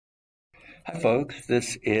Hi, folks.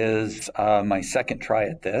 This is my second try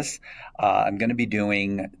at this. I'm going to be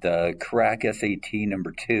doing the CrackSAT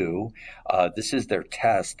number 2. This is their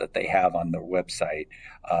test that they have on their website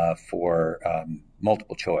for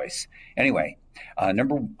multiple choice. Anyway, I'm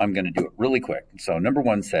going to do it really quick. So number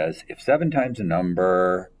 1 says, if 7 times a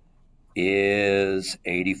number is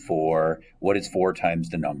 84, what is 4 times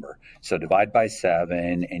the number? So divide by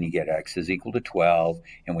 7 and you get x is equal to 12,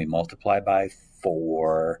 and we multiply by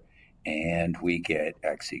 4 and we get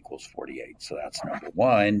x equals 48. So that's number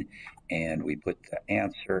 1, and we put the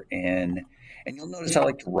answer in, and you'll notice I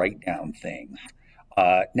like to write down things.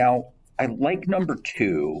 Now, I like number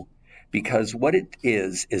 2 because what it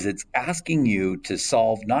is it's asking you to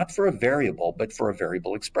solve not for a variable, but for a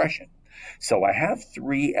variable expression. So I have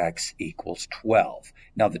 3x equals 12.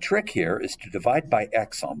 Now the trick here is to divide by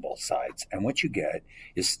x on both sides, and what you get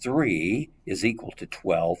is 3 is equal to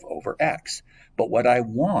 12 over x. But what I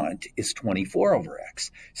want is 24 over x.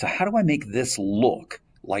 So how do I make this look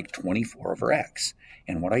like 24 over x?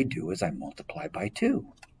 And what I do is I multiply by 2.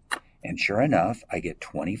 And sure enough, I get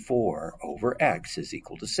 24 over x is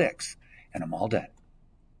equal to 6. And I'm all done.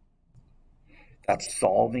 That's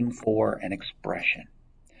solving for an expression.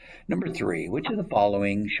 Number 3, which of the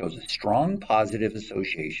following shows a strong positive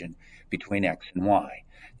association between x and y?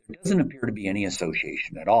 There doesn't appear to be any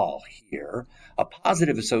association at all here. A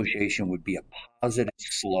positive association would be a positive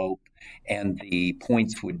slope, and the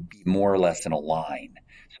points would be more or less in a line.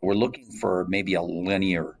 So we're looking for maybe a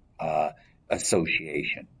linear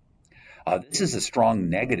association. This is a strong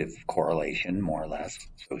negative correlation, more or less,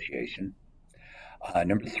 association.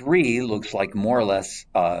 Number 3 looks like more or less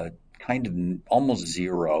kind of almost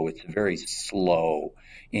 0. It's a very slow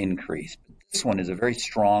increase. But this one is a very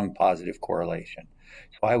strong positive correlation.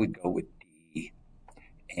 So I would go with D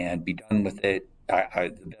and be done with it.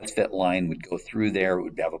 The best fit line would go through there. It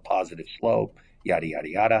would have a positive slope, yada, yada,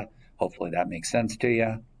 yada. Hopefully that makes sense to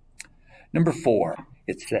you. Number 4,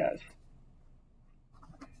 it says,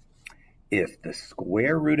 if the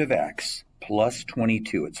square root of x plus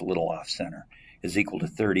 22, it's a little off center, is equal to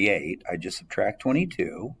 38, I just subtract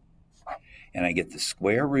 22, and I get the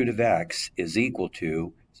square root of x is equal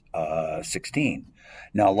to 16.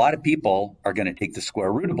 Now, a lot of people are going to take the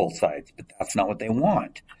square root of both sides, but that's not what they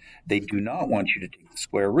want. They do not want you to take the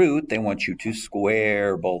square root. They want you to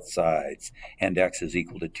square both sides, and x is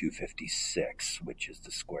equal to 256, which is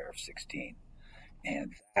the square of 16.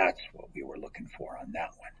 And that's what we were looking for on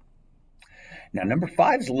that one. Now, number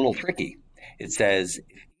 5 is a little tricky. It says,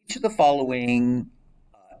 if each of the following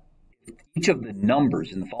each of the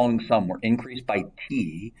numbers in the following sum were increased by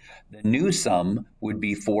t, the new sum would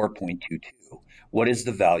be 4.22. What is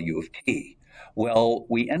the value of t? Well,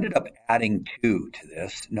 we ended up adding 2 to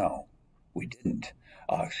this. No, we didn't.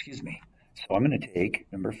 Excuse me. So I'm going to take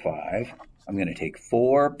number 5. I'm going to take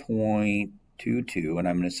 4.22, and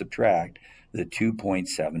I'm going to subtract the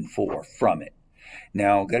 2.74 from it.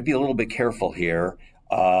 Now, got to be a little bit careful here.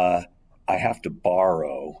 I have to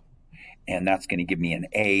borrow, and that's going to give me an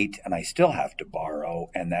 8, and I still have to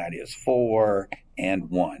borrow, and that is 4 and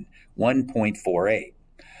 1, 1.48.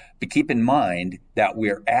 But keep in mind that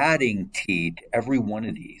we're adding t to every one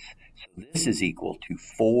of these. So this is equal to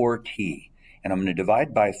 4t, and I'm going to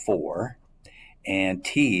divide by 4, and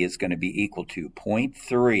t is going to be equal to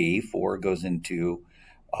 0.3. 4 goes into,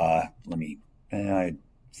 that's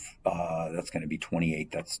going to be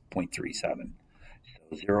 28. That's 0.37.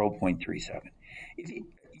 So 0.37.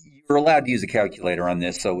 You're allowed to use a calculator on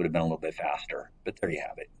this, so it would have been a little bit faster, but there you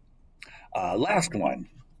have it. Last one.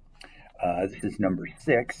 This is number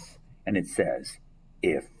 6, and it says,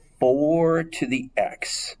 if 4 to the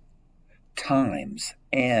x times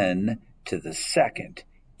n to the second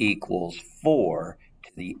equals 4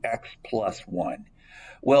 to the x plus 1.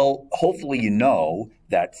 Well, hopefully you know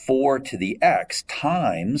that 4 to the x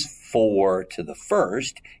times 4 to the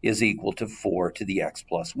first is equal to 4 to the x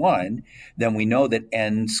plus 1. Then we know that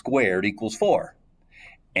n squared equals 4.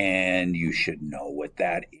 And you should know what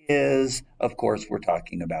that is. Of course, we're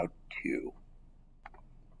talking about 2.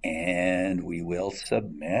 And we will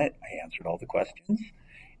submit. I answered all the questions.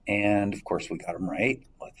 And, of course, we got them right.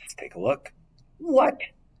 Let's take a look. What?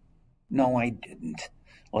 No, I didn't.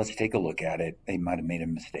 Let's take a look at it. They might have made a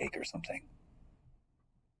mistake or something.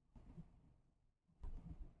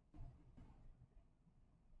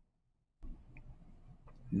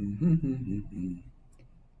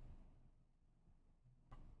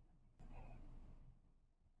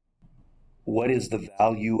 What is the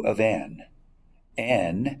value of n?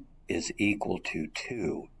 N is equal to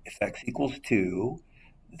 2. If x equals 2,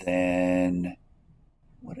 then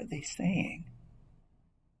what are they saying?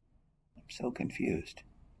 I'm so confused.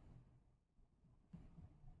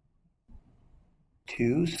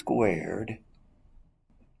 2 squared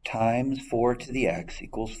times 4 to the x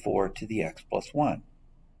equals 4 to the x plus 1.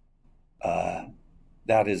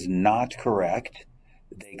 That is not correct.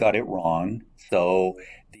 They got it wrong. So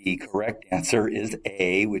the correct answer is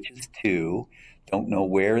A, which is 2. Don't know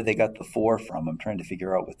where they got the 4 from. I'm trying to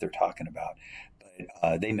figure out what they're talking about.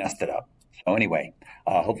 But they messed it up. So anyway,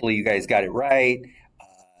 hopefully you guys got it right.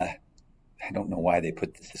 I don't know why they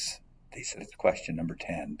put this. They said it's question number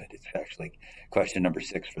 10, but it's actually question number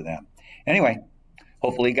 6 for them. Anyway,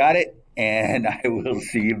 hopefully you got it, and I will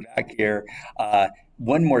see you back here.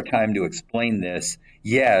 One more time to explain this.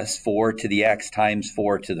 Yes, 4 to the x times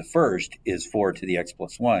 4 to the first is 4 to the x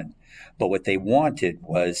plus 1. But what they wanted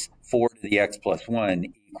was 4 to the x plus 1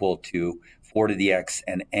 equal to 4 to the x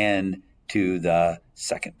and n to the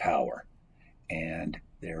second power. And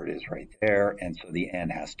there it is right there. And so the n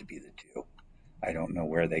has to be the 2. I don't know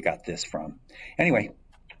where they got this from. Anyway,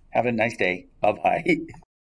 have a nice day. Bye-bye.